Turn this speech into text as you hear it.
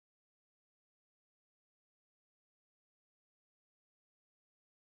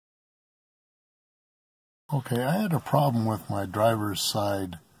Okay, I had a problem with my driver's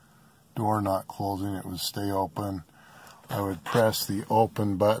side door not closing. It would stay open. I would press the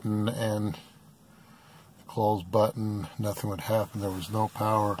open button and close button. Nothing would happen. There was no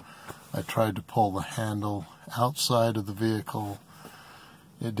power. I tried to pull the handle outside of the vehicle.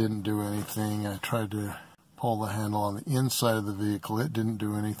 It didn't do anything. I tried to pull the handle on the inside of the vehicle. It didn't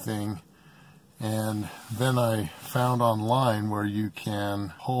do anything. And then I found online where you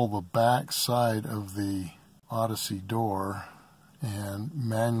can pull the back side of the Odyssey door and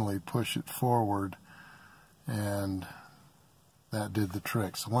manually push it forward, and that did the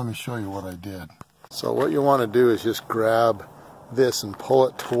trick. So let me show you what I did. So what you want to do is just grab this and pull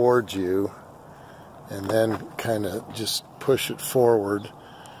it towards you, and then kind of just push it forward.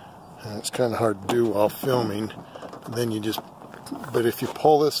 And it's kind of hard to do while filming. Then you just, but if you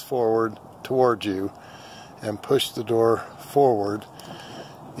pull this forward towards you and push the door forward,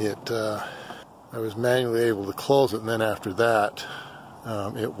 I was manually able to close it, and then after that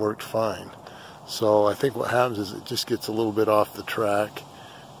it worked fine. So I think what happens is it just gets a little bit off the track,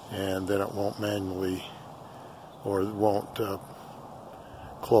 and then it won't manually, or it won't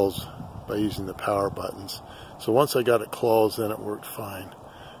close by using the power buttons. So once I got it closed, then it worked fine,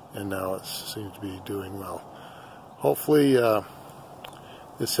 and now it seems to be doing well. Hopefully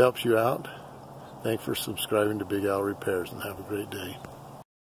this helps you out. Thanks for subscribing to Big Al Repairs, and have a great day.